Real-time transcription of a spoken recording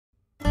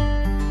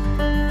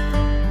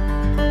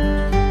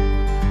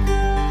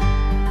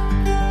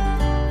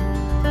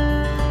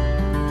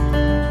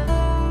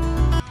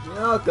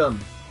welcome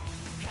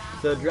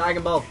to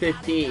Dragon Ball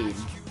 15.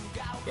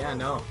 Yeah,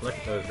 no, look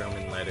at those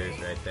Roman letters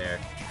right there.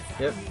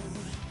 Yep.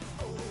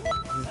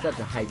 This is such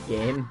a hype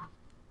game.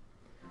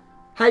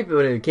 Hype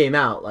when it came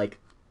out, like...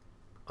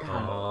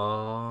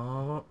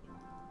 Oh.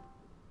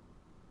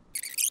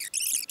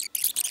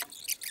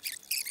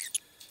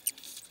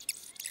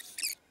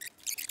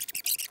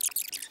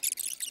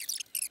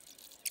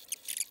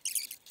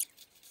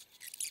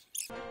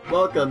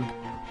 Welcome.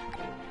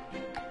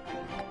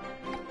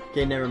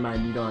 Okay, never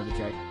mind. You don't have to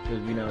check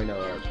because we know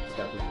our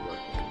stuff is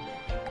working.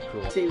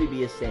 Cool. Say we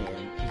be a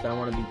Saiyan because I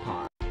want to be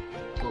Pot.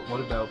 But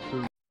what about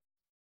Boo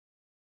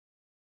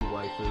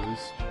waifus?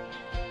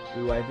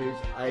 Boo waifus.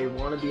 I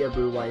want to be a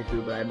Boo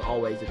waifu, but I'm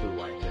always a Boo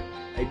waifu.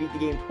 I beat the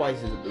game twice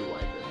as a Boo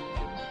waifu.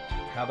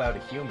 How about a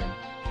human?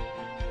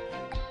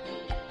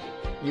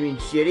 You mean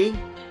shitty?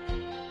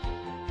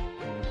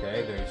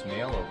 Okay, there's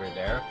Nail over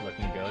there,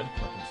 looking good,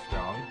 looking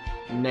strong.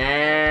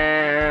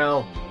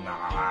 Nail.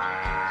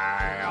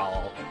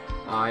 Nail.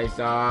 I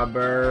saw a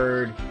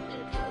bird. It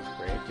was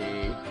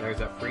pretty. There's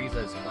a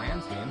Frieza's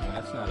Clansman.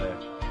 That's not a...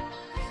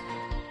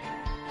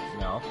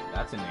 No,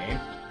 that's a name.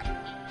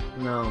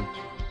 No.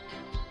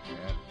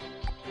 Yeah.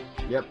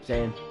 Yep,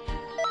 Saiyan.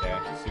 Okay,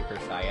 Super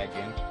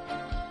Saiyajin.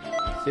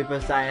 Super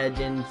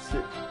Saiyajin.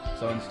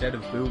 So instead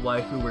of Boo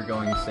waifu, we're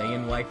going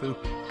Saiyan waifu?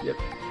 Yep.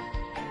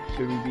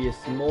 Should we be a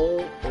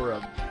small or a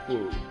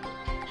Boo?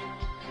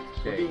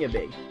 We're being a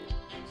big.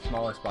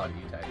 Smallest body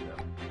type,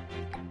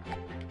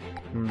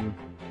 though.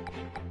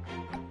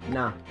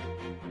 Nah.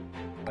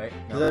 Wait,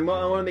 Because no.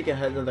 I want to make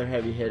another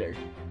heavy hitter.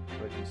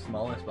 But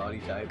smallest body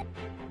type.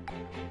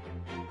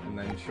 And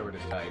then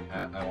shortest height.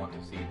 I want to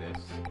see this.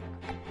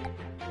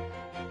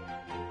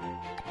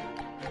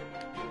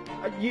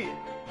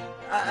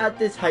 At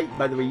this height,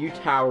 by the way, you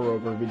tower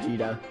over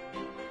Vegeta.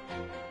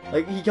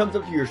 Like, he comes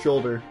up to your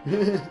shoulder.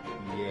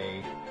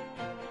 Yay.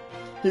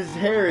 His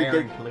hair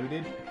Hair gets...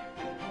 included?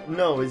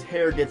 No, his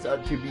hair gets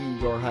up to be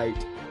your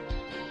height.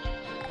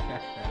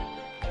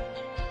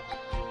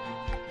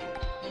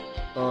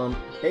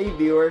 Hey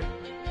viewer.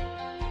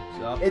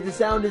 What's up? If the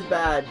sound is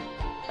bad,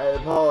 I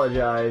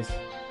apologize.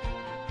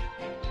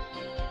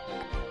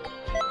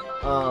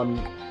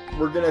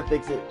 We're gonna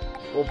fix it.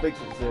 We'll fix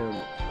it soon.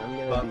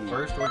 But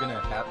first we're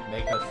gonna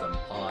make us some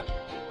pot.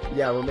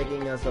 Yeah, we're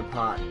making us a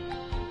pot.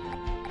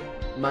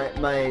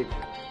 My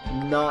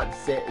not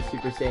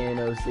Super Saiyan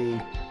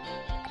OC.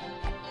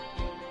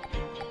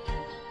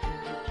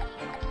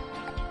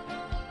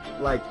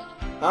 Like,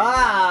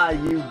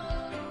 you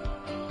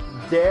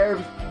dare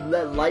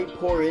let light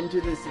pour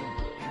into this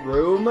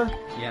room?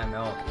 Yeah,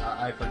 no,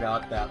 I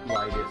forgot that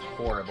light is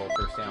horrible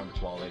for sound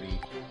quality.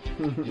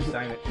 You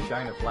shine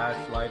a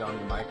flashlight on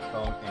your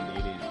microphone and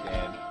it is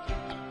dead.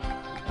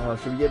 Oh,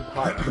 should we give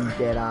Pot some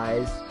dead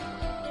eyes?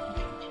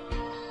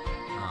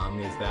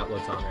 Is that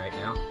what's on right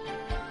now?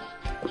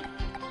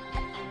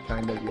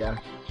 Kind of, yeah.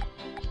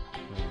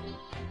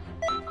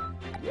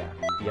 Yeah.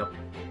 Yep.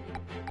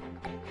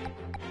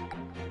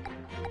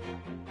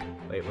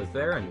 Wait, was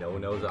there a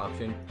no-nose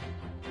option?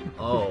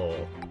 Oh.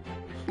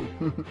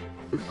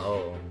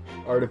 Oh.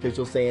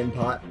 Artificial Saiyan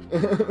Pot.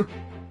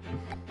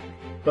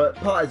 But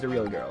Pot is a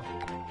real girl.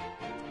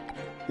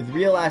 With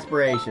real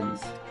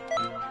aspirations.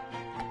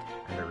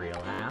 And a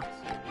real ass?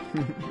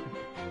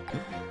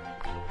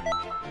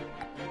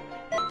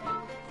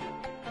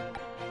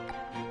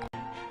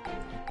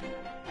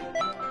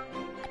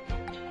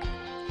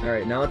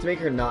 Alright, now let's make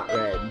her not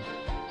red.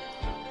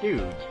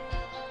 Dude.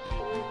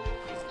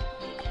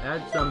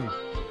 Add some...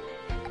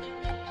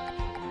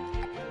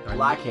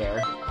 Black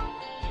hair.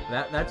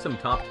 That's some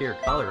top tier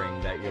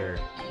coloring that you're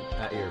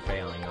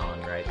failing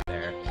on right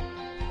there.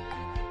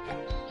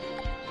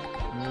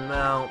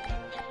 No.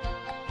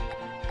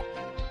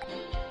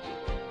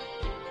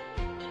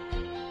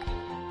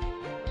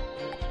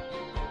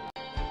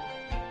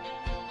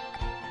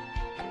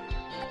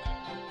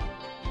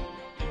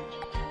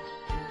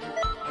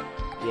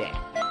 Yeah.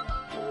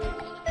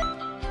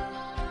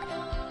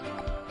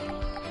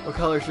 What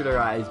color should our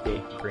eyes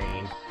be?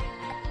 Green.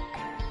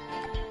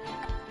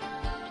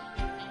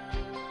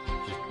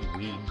 Just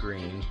weed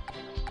green.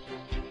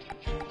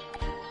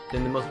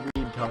 Then the most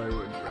weird color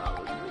would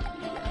probably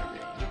be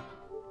green.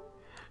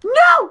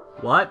 No!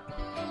 What?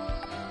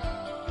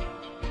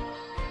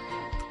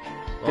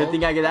 Good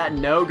thing I get that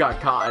no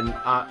got caught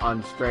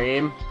on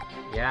stream.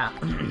 Yeah.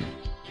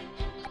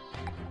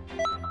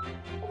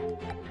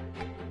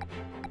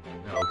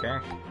 Okay.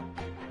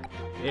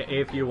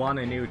 If you want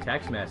a new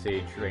text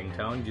message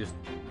ringtone, just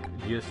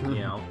you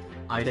know,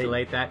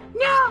 isolate that.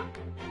 No!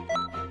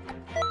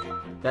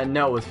 That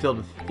note was filled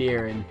with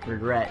fear and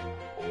regret.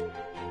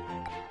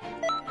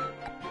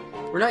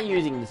 We're not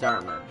using this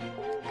armor,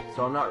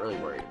 so I'm not really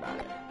worried about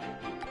it.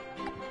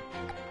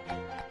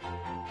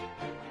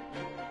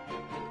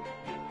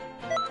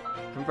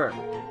 Confirm.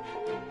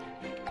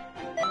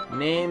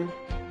 Name.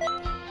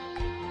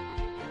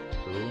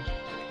 Who?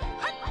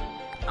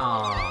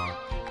 Aww.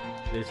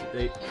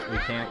 We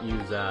can't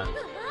use a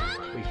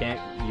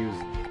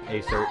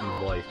certain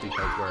voice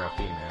because we're a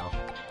female.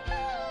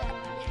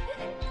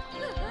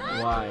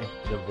 Why?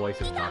 The voice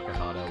of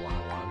Takahata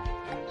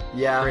 101.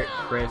 Yeah.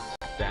 Chris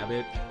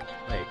Sabat.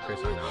 Wait, Chris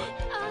or not?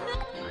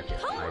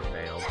 I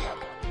failed.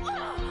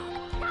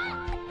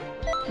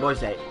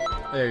 Voice 8.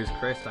 There's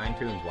Chris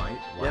Eintune's White.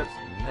 Yep.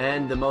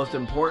 And the most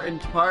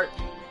important part,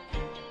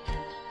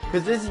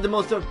 because this is the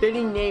most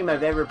fitting name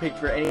I've ever picked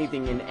for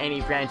anything in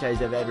any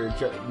franchise I've ever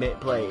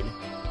played.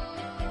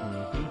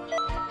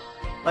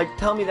 Like,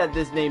 tell me that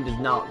this name does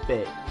not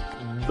fit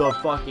the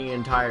fucking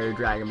entire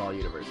Dragon Ball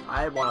universe.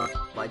 I want to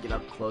like it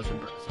up close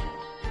and personal.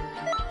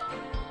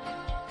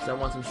 Because I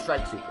want some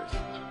Strike Supers.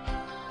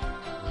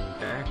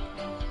 Okay.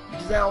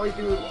 Because I always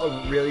do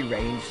a really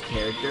ranged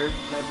character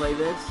when I play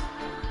this.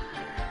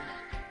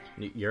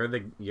 You're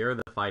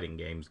the fighting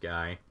games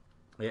guy.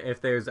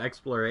 If there's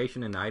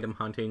exploration and item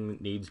hunting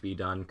needs to be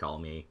done, call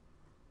me.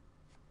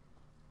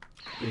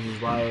 This is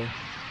why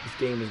this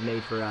game was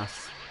made for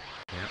us.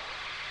 Yep.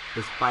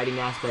 There's fighting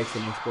aspects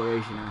and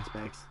exploration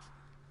aspects.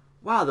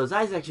 Wow, those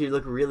eyes actually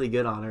look really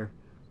good on her.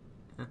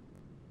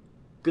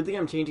 Good thing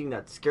I'm changing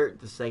that skirt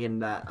the second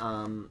that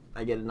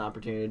I get an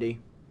opportunity.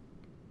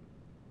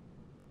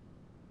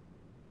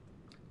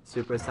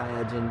 Super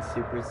Saiyajin,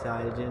 Super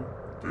Saiyajin.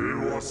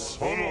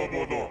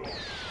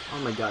 Oh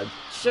my god.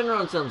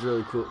 Shenron sounds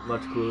really cool,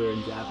 much cooler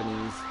in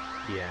Japanese.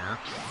 Yeah.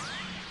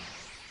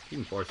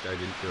 Team 4-Star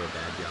didn't do a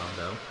bad job,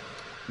 though.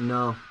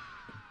 No.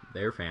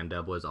 Their fan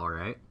dub was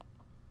alright.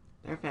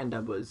 Their fan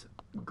dub was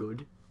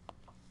good.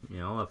 You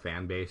know, a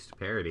fan-based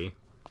parody.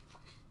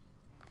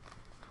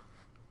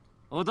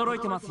 驚い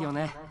てますよ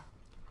ね。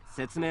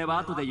説明は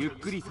後でゆっ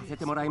くりさせ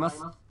てもらいま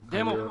す。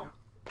でも、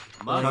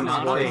まずあな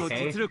たの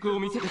実力を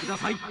見せてくだ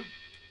さい。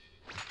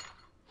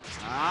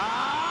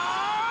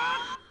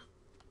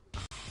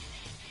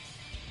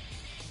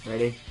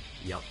Ready?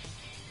 Yep.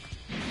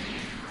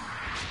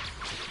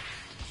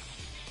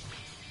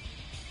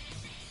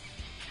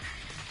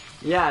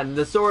 Yeah,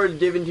 the sword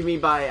given to me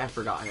by I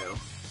forgot who.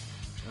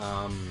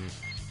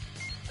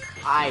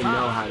 I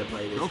know how to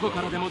play this game.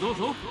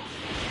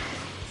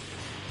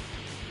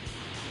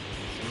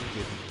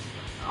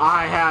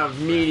 I have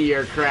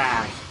Meteor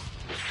Crash.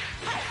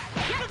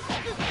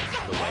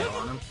 The whale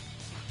on him.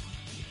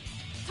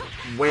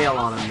 Whale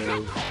on a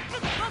move.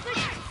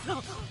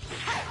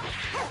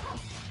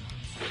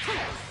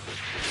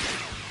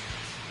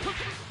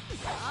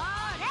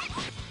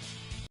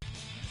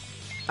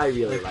 I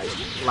really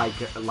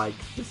like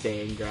the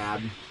saying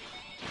grab.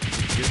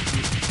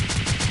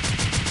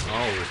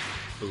 Oh,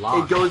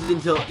 block. It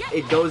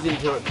goes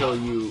until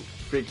you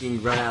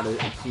freaking run out of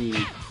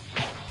key.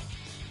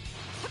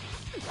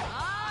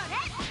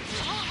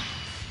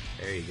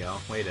 There you go.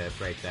 Way to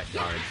break that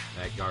guard.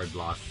 That guard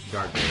break.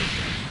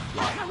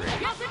 Block break.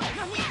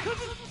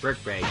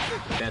 Brick break.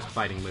 Best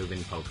fighting move in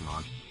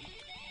Pokemon.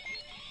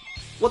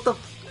 What the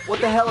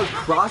hell is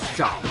cross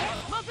chop?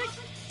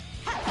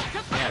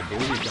 Yeah,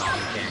 dude, you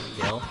can't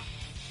kill.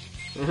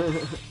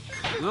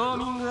 ウォー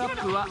ミングア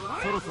ップは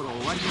そろそろ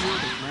終わりのよう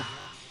ですね。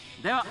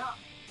では、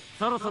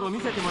そろそろ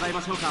見せてもらい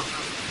ましょうか。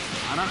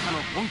あなた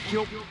の本気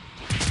を。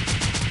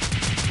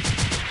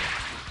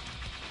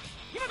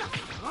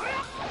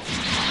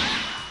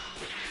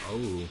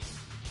Oh.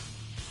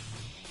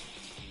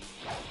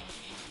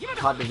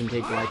 Todd doesn't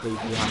take lightly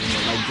behind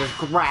him, like just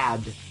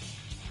grabbed.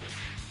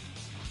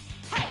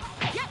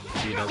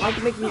 I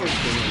like making your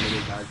skin on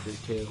mini characters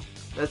too.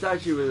 That's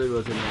actually really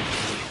was a nice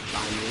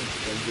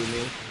thing to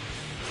me.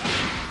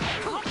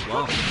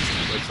 Well,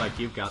 looks like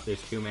you've got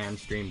this two-man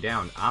stream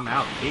down. I'm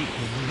out. Peace.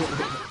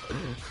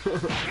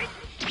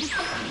 You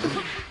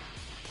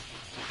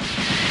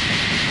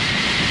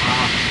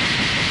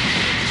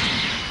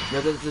know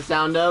what that's the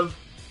sound of?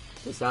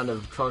 The sound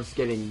of Trunks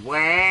getting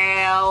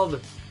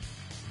wailed.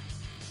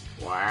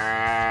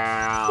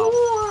 Wow.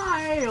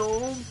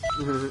 Wild.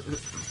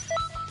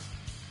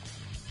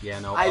 Yeah,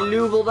 no. I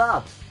loobled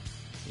up.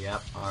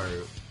 Yep, our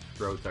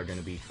throats are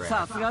gonna be trapped.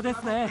 さすがで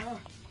すね。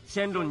シ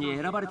ェンロンに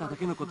選ばれただ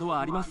けのことは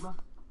あります。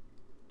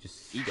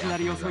いきな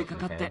り襲いか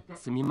かって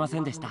すみませ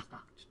んでした。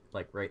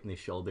Like right in the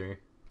shoulder.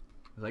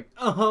 Like,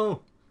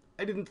 oh,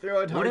 I didn't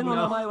throw it hard enough. 俺の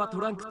名前はト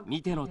ランク。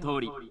見ての通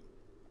り、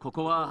こ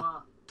こ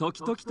は時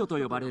々と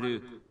呼ばれ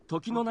る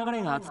時の流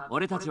れが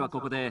俺たちは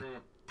ここで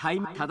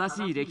正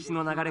しい歴史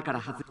の流れか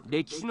ら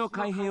歴史の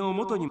改変を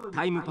元に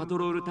タイムパト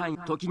ロール隊員、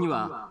時に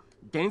は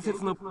伝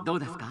説のどう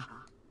ですか。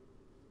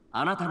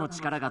あなたの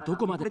力がど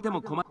こまでで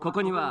もこ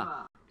こに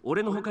は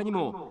俺の他に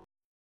も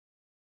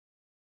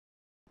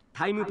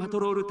タイムパト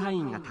ロール隊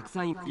員がたく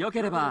さんよ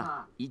けれ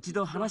ば一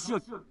度話を